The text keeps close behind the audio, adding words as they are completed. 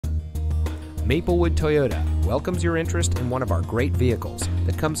Maplewood Toyota welcomes your interest in one of our great vehicles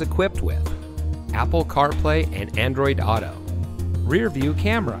that comes equipped with Apple CarPlay and Android Auto, rear view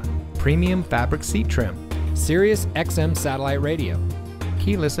camera, premium fabric seat trim, Sirius XM satellite radio,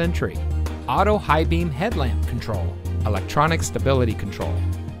 keyless entry, auto high beam headlamp control, electronic stability control,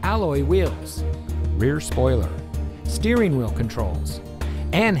 alloy wheels, rear spoiler, steering wheel controls,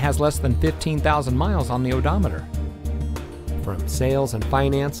 and has less than 15,000 miles on the odometer. From sales and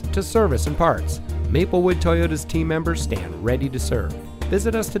finance to service and parts, Maplewood Toyota's team members stand ready to serve.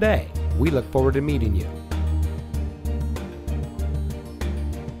 Visit us today. We look forward to meeting you.